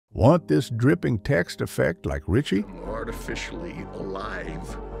Want this dripping text effect like Richie? Artificially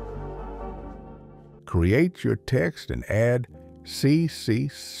alive. Create your text and add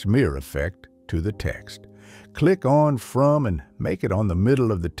CC smear effect to the text. Click on From and make it on the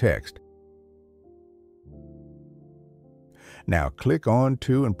middle of the text. Now click on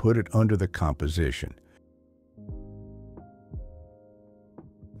To and put it under the composition.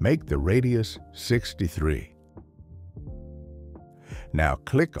 Make the radius 63. Now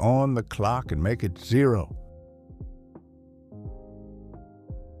click on the clock and make it 0.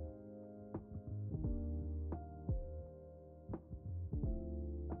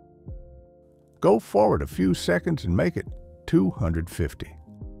 Go forward a few seconds and make it 250.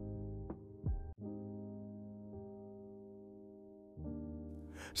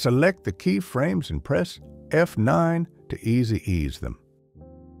 Select the keyframes and press F9 to easy ease them.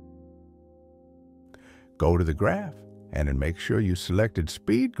 Go to the graph and then make sure you selected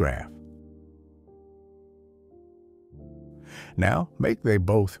Speed Graph. Now make they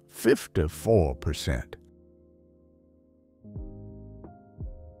both 54%.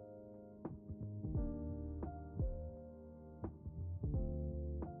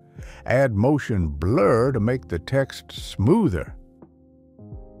 Add motion blur to make the text smoother.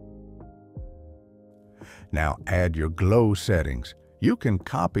 Now add your glow settings. You can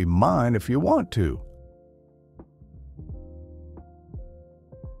copy mine if you want to.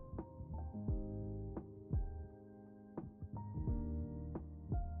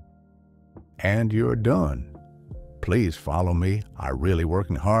 And you're done. Please follow me. I'm really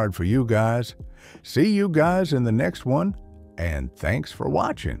working hard for you guys. See you guys in the next one, and thanks for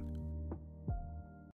watching.